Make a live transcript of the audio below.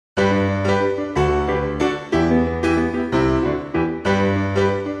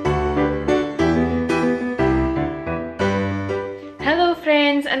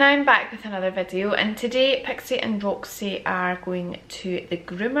and I'm back with another video, and today Pixie and Roxy are going to the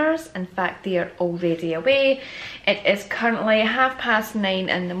Groomers. In fact, they are already away. It is currently 9:30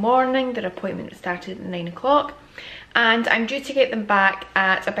 in the morning. Their appointment started at 9 o'clock and I'm due to get them back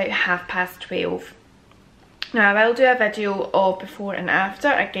at about 12:30. Now I will do a video of before and after,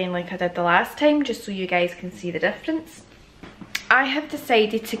 again like I did the last time, just so you guys can see the difference. I have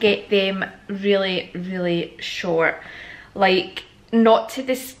decided to get them really short, like not to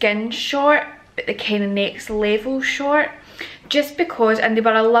the skin short, but the kind of next level short, just because, and they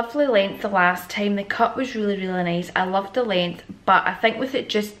were a lovely length the last time. The cut was really nice. I loved the length, but I think with it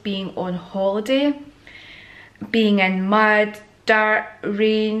just being on holiday, being in mud, dirt,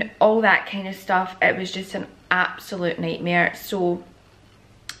 rain, all that kind of stuff, it was just an absolute nightmare. So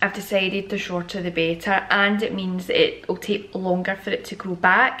I've decided the shorter the better, and it means that it will take longer for it to grow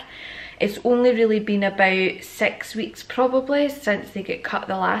back. It's only really been about 6 weeks probably since they got cut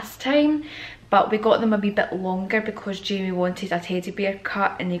the last time, but we got them a wee bit longer because Jamie wanted a teddy bear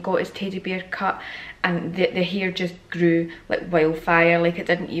cut, and he got his teddy bear cut and the hair just grew like wildfire, like it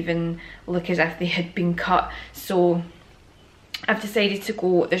didn't even look as if they had been cut. So I've decided to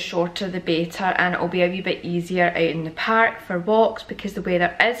go the shorter the better, and it'll be a wee bit easier out in the park for walks because the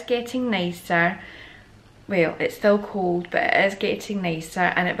weather is getting nicer. Well, it's still cold, but it is getting nicer,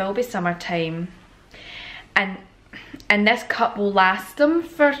 and it will be summertime, and this cut will last them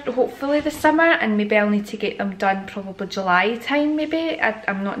for hopefully the summer, and maybe I'll need to get them done probably July time maybe.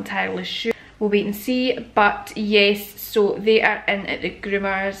 I'm not entirely sure, we'll wait and see. But yes, so they are in at the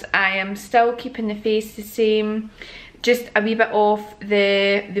Groomers. I am still keeping the face the same, just a wee bit off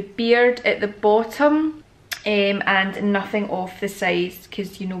the beard at the bottom, and nothing off the sides,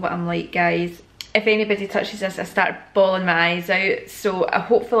 because you know what I'm like, guys. If anybody touches this, I start bawling my eyes out. So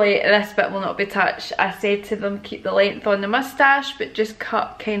hopefully this bit will not be touched. I said to them keep the length on the moustache, but just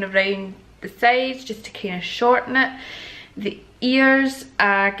cut kind of round the sides just to kind of shorten it. The ears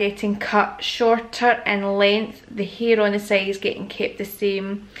are getting cut shorter in length. The hair on the side is getting kept the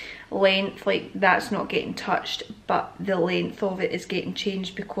same length, like that's not getting touched, but the length of it is getting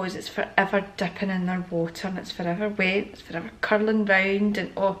changed because it's forever dipping in their water, and it's forever wet, it's forever curling round,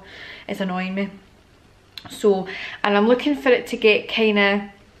 and oh, it's annoying me. So, and I'm looking for it to get kind of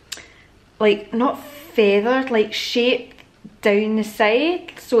like not feathered, like shaped down the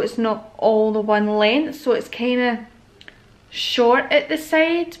side, so it's not all the one length, so it's kind of short at the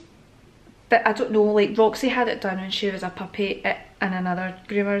side. But I don't know, like Roxy had it done when she was a puppy in another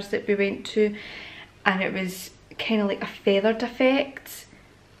Groomers that we went to, and it was kind of like a feathered effect.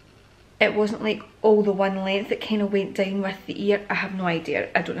 It wasn't like all the one length, it kind of went down with the ear. I have no idea,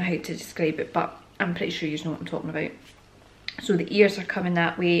 I don't know how to describe it, but I'm pretty sure you know what I'm talking about. So the ears are coming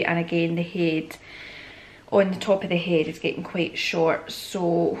that way, and again the head, on the top of the head is getting quite short,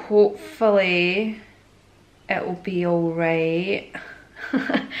 so hopefully it will be alright.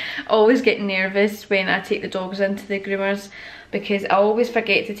 Always get nervous when I take the dogs into the Groomers because I always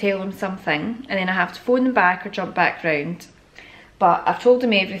forget to tell them something, and then I have to phone them back or jump back round. But I've told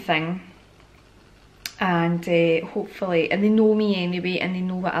them everything, and hopefully, and they know me anyway, and they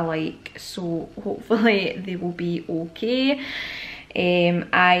know what I like, so hopefully they will be okay.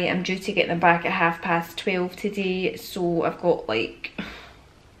 I am due to get them back at 12:30 today, so I've got like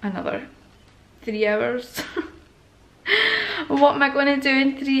another 3 hours. What am I going to do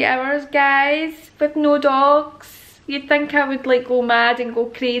in 3 hours, guys, with no dogs? You'd think I would like go mad and go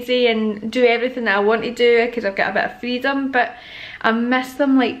crazy and do everything that I want to do because I've got a bit of freedom, but I miss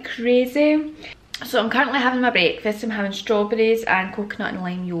them like crazy. So I'm currently having my breakfast. I'm having strawberries and coconut and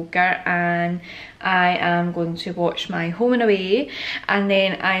lime yogurt, and I am going to watch my home and away, and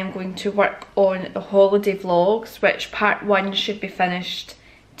then I am going to work on the holiday vlogs, which part 1 should be finished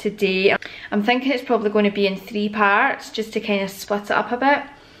today. I'm thinking it's probably going to be in 3 parts just to kind of split it up a bit.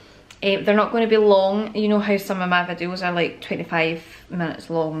 They're not going to be long. You know how some of my videos are like 25 minutes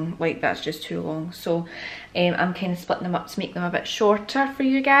long, like that's just too long. So I'm kind of splitting them up to make them a bit shorter for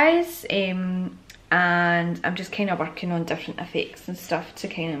you guys. And I'm just kind of working on different effects and stuff to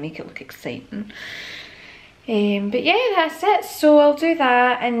kind of make it look exciting. But yeah, that's it. So I'll do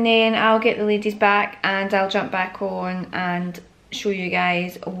that, and then I'll get the ladies back and I'll jump back on and show you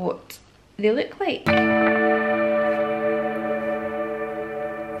guys what they look like.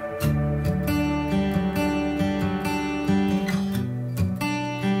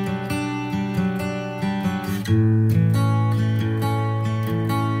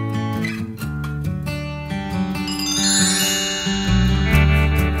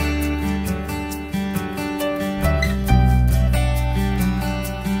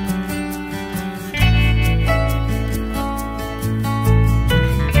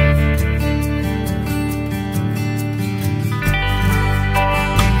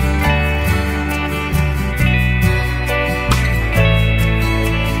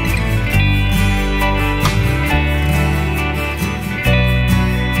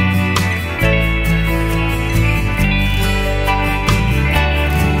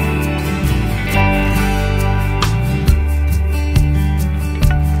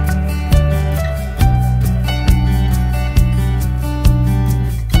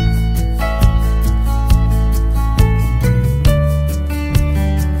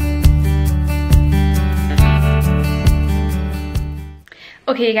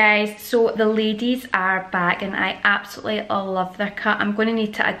 Okay guys, so the ladies are back and I absolutely love their cut. I'm going to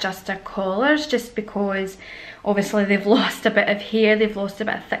need to adjust their collars just because obviously they've lost a bit of hair, they've lost a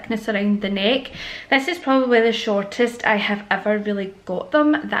bit of thickness around the neck. This is probably the shortest I have ever really got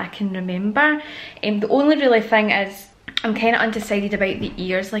them that I can remember. The only really thing is I'm kind of undecided about the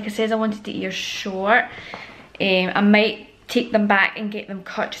ears. Like I said, I wanted the ears short. I might take them back and get them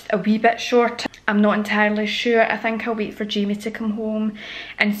cut just a wee bit shorter. I'm not entirely sure. I think I'll wait for Jamie to come home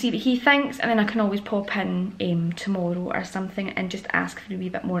and see what he thinks, and then I can always pop in tomorrow or something and just ask for a wee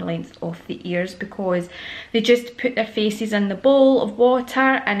bit more length off the ears, because they just put their faces in the bowl of water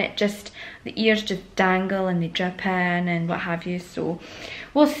and it just, the ears just dangle and they drip in and what have you, so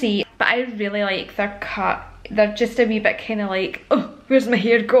we'll see. But I really like their cut. They're just a wee bit kind of like, oh, where's my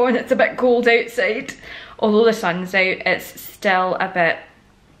hair gone? It's a bit cold outside. Although the sun's out, it's still a bit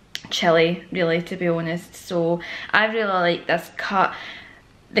chilly, really, to be honest. So I really like this cut.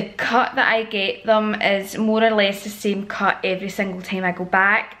 The cut that I get them is more or less the same cut every single time I go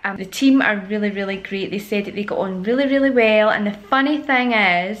back. The team are really, really great. They said that they got on really, really well. And the funny thing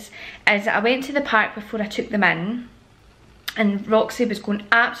is I went to the park before I took them in, and Roxy was going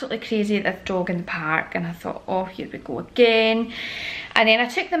absolutely crazy at this dog in the park, and I thought, oh, here we go again. And then I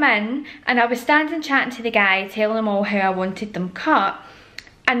took them in and I was standing chatting to the guy, telling him all how I wanted them cut,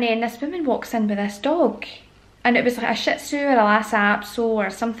 and then this woman walks in with this dog, and it was like a Shih Tzu or a Lhasa Apso or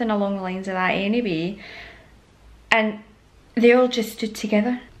something along the lines of that anyway, and they all just stood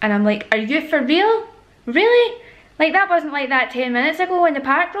together, and I'm like, are you for real? Really? Like, that wasn't like that 10 minutes ago in the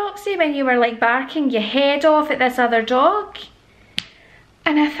park, Roxy, when you were like barking your head off at this other dog.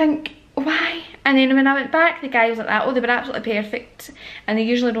 And I think, why? And then when I went back, the guy was like that, oh, they were absolutely perfect. And they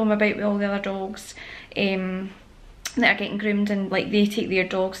usually roam about with all the other dogs that are getting groomed, and like they take their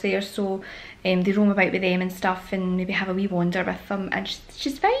dogs there, so they roam about with them and stuff and maybe have a wee wander with them, and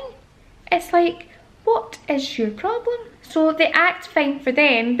she's fine. It's like, what is your problem? So they act fine for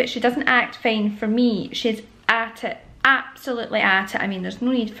them, but she doesn't act fine for me. She's at it, absolutely at it. I mean, there's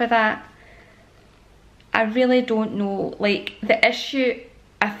no need for that. I really don't know. Like, the issue,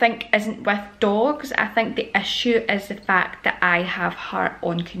 I think, isn't with dogs. I think the issue is the fact that I have her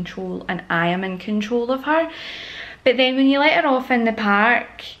on control and I am in control of her. But then when you let her off in the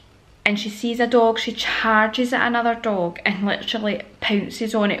park and she sees a dog, she charges at another dog and literally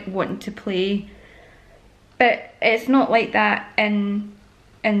pounces on it wanting to play. But it's not like that in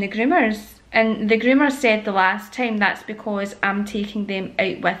the groomers. And the groomer said the last time that's because I'm taking them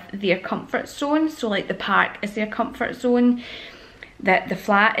out with their comfort zone. So like the park is their comfort zone, that the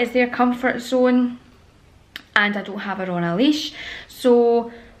flat is their comfort zone, and I don't have her on a leash. So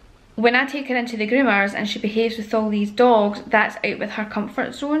when I take her into the groomers and she behaves with all these dogs, that's out with her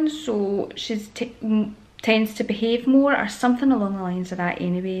comfort zone. So she's tends to behave more or something along the lines of that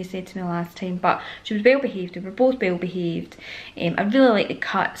anyway, he said to me last time. But she was well behaved, we were both well behaved. I really like the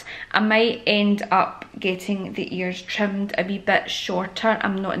cut. I might end up getting the ears trimmed a wee bit shorter,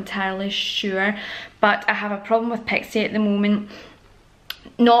 I'm not entirely sure, but I have a problem with Pixie at the moment.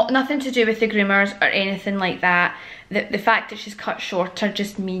 Nothing to do with the groomers or anything like that. The fact that she's cut shorter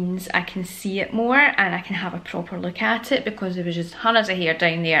just means I can see it more and I can have a proper look at it, because there was just hundreds of hair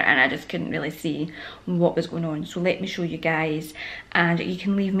down there and I just couldn't really see what was going on. So let me show you guys, and you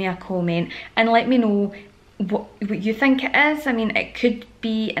can leave me a comment and let me know what you think it is. I mean, it could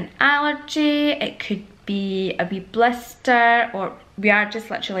be an allergy, it could be a wee blister, or we are just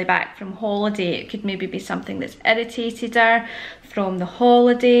literally back from holiday. It could maybe be something that's irritated her from the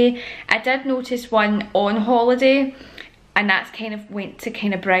holiday. I did notice one on holiday and that's kind of went to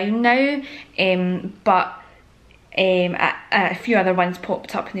kind of brown now, but a few other ones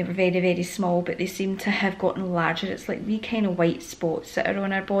popped up and they were very, very small, but they seem to have gotten larger. It's like wee kind of white spots that are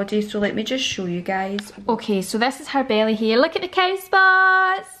on her body. So let me just show you guys. Okay, so this is her belly here. Look at the cow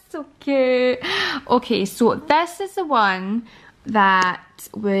spots, so cute. Okay, so this is the one that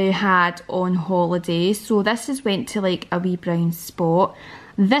we had on holiday. So this has went to like a wee brown spot.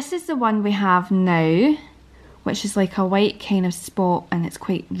 This is the one we have now, which is like a white kind of spot and it's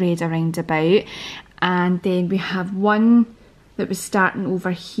quite red around about. And then we have one that was starting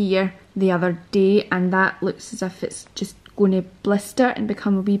over here the other day, and that looks as if it's just going to blister and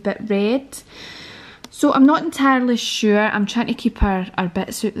become a wee bit red. So I'm not entirely sure. I'm trying to keep our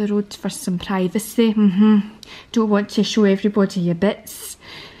bits out the road for some privacy. Don't want to show everybody your bits.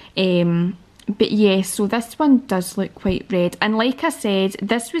 But yeah, so this one does look quite red. And like I said,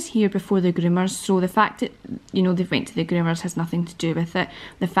 this was here before the groomers. So the fact that, you know, they've went to the groomers has nothing to do with it.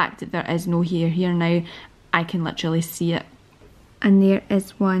 The fact that there is no hair here now, I can literally see it. And there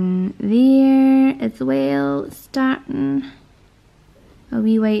is one there as well, starting. a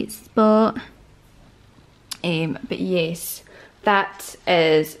wee white spot. But yes, that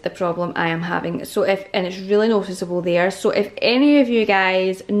is the problem I am having. So and it's really noticeable there. So if any of you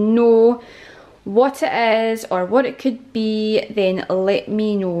guys know what it is or what it could be, then let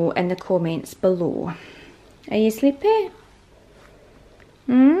me know in the comments below. Are you sleepy?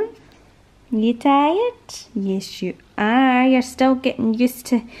 You tired? Yes you are. You're still getting used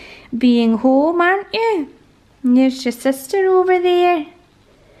to being home, aren't you? There's your sister over there.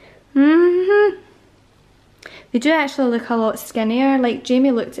 They do actually look a lot skinnier. Like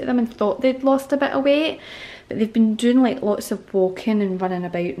Jamie looked at them and thought they'd lost a bit of weight, but they've been doing like lots of walking and running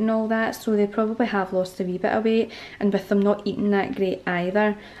about and all that, so they probably have lost a wee bit of weight. And with them not eating that great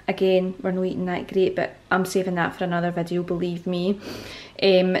either, again, we're not eating that great, but I'm saving that for another video, believe me,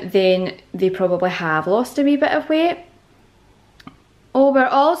 then they probably have lost a wee bit of weight. Oh, we're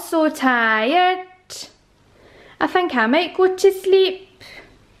all so tired. I think I might go to sleep.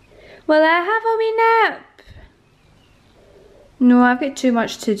 Will I have a wee nap? No, I've got too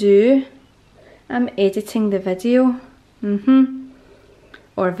much to do. I'm editing the video.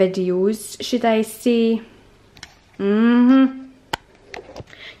 Or videos, should I say.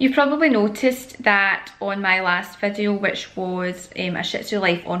 You've probably noticed that on my last video, which was a Shih Tzu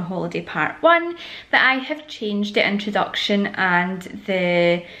Life on Holiday Part 1, that I have changed the introduction and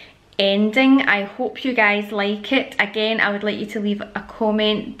the ending. I hope you guys like it. Again, I would like you to leave a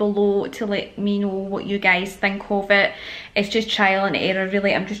comment below to let me know what you guys think of it. It's just trial and error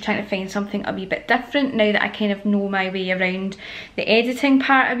really. I'm just trying to find something a wee bit different now that I kind of know my way around the editing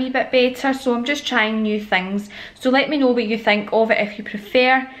part a wee bit better, so I'm just trying new things. So let me know what you think of it, if you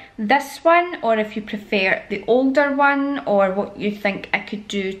prefer this one or if you prefer the older one, or what you think I could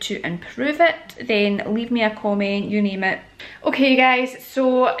do to improve it. Then leave me a comment, you name it. Okay guys,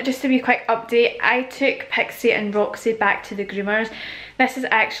 so just a wee quick update. I took Pixie and Roxy back to the groomers. This is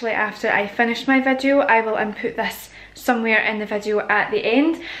actually after I finished my video. I will input this somewhere in the video at the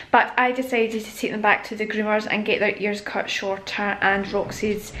end, but I decided to take them back to the groomers and get their ears cut shorter and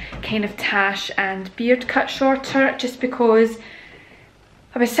Roxy's kind of tash and beard cut shorter, just because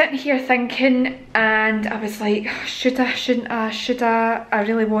I was sitting here thinking and I was like, should I, shouldn't I, should I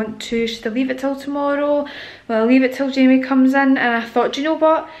really want to, should I leave it till tomorrow, will I leave it till Jamie comes in? And I thought, do you know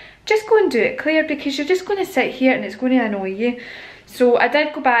what, just go and do it, Claire, because you're just going to sit here and it's going to annoy you. So I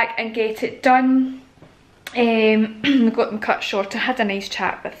did go back and get it done. Got them cut short. I had a nice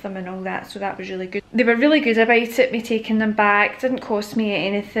chat with them and all that, so that was really good. They were really good about it, me taking them back. Didn't cost me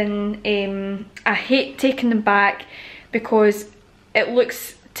anything. I hate taking them back because it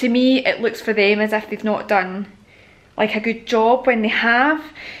looks, to me, it looks for them as if they've not done like a good job when they have,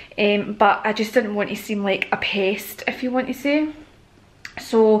 but I just didn't want to seem like a pest, if you want to say.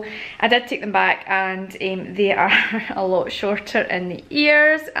 So I did take them back, and they are a lot shorter in the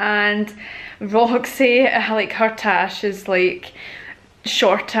ears, and Roxy, like her tash is like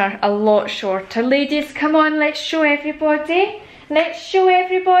shorter, a lot shorter. Ladies, come on, let's show everybody. Let's show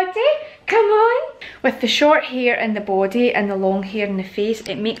everybody. Come on. With the short hair in the body and the long hair in the face,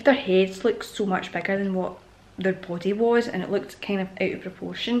 it makes their heads look so much bigger than what their body was, and it looked kind of out of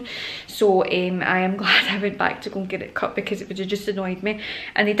proportion. So I am glad I went back to go and get it cut, because it would have just annoyed me.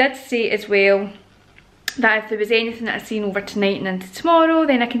 And they did say as well that if there was anything that I've seen over tonight and into tomorrow,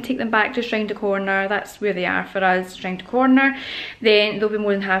 then I can take them back just round the corner. That's where they are for us, round the corner. Then they'll be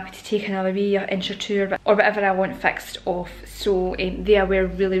more than happy to take another wee inch or two or whatever I want fixed off. So they were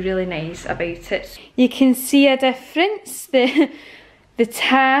really, really nice about it. You can see a difference. The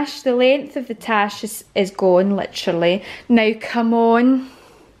tash, the length of the tash is gone, literally. Now come on.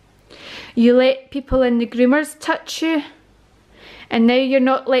 You let people in the groomers touch you, and now you're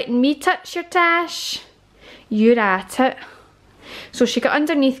not letting me touch your tash. You're at it. So she got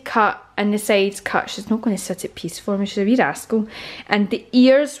underneath cut and the sides cut. She's not going to sit at peace for me, she's a wee rascal. And the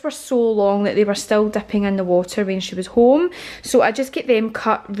ears were so long that they were still dipping in the water when she was home. So I just get them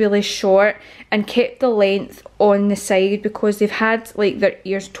cut really short and kept the length on the side, because they've had like their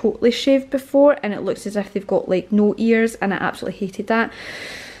ears totally shaved before and it looks as if they've got like no ears, and I absolutely hated that.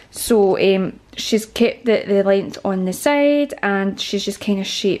 So she's kept the length on the side, and she's just kind of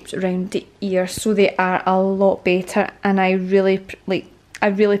shaped around the ear, so they are a lot better. And I really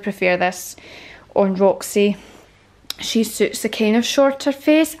prefer this on Roxy. She suits the kind of shorter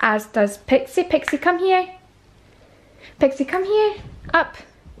face, as does Pixie. Pixie, come here. Pixie, come here. Up.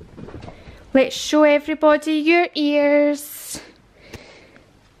 Let's show everybody your ears.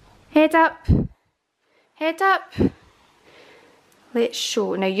 Head up. Head up. Let's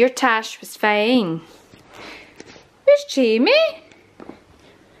show. Now your tash was fine. Where's Jamie?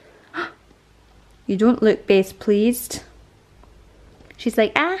 You don't look best pleased. She's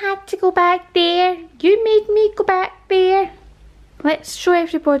like, I had to go back there. You made me go back there. Let's show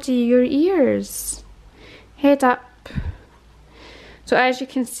everybody your ears. Head up. So as you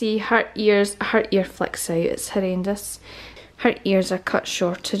can see, her ear flicks out. It's horrendous. Her ears are cut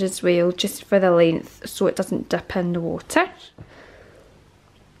shorter as well, just for the length, so it doesn't dip in the water.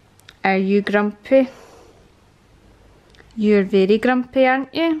 Are you grumpy? You're very grumpy,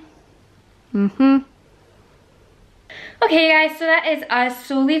 aren't you? Okay guys, so that is us.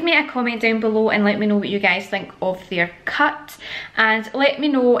 So leave me a comment down below and let me know what you guys think of their cut, and let me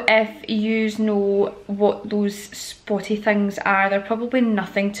know if you know what those spotty things are. They're probably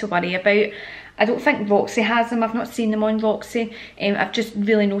nothing to worry about. I don't think Roxy has them. I've not seen them on Roxy. I've just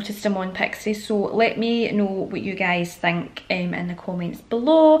really noticed them on Pixie. So let me know what you guys think in the comments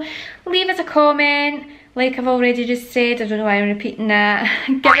below. Leave us a comment. Like I've already just said, I don't know why I'm repeating that.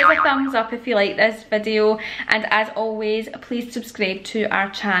 Give us a thumbs up if you like this video. And as always, please subscribe to our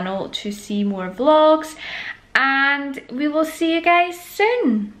channel to see more vlogs. And we will see you guys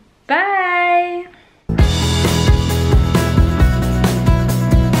soon. Bye!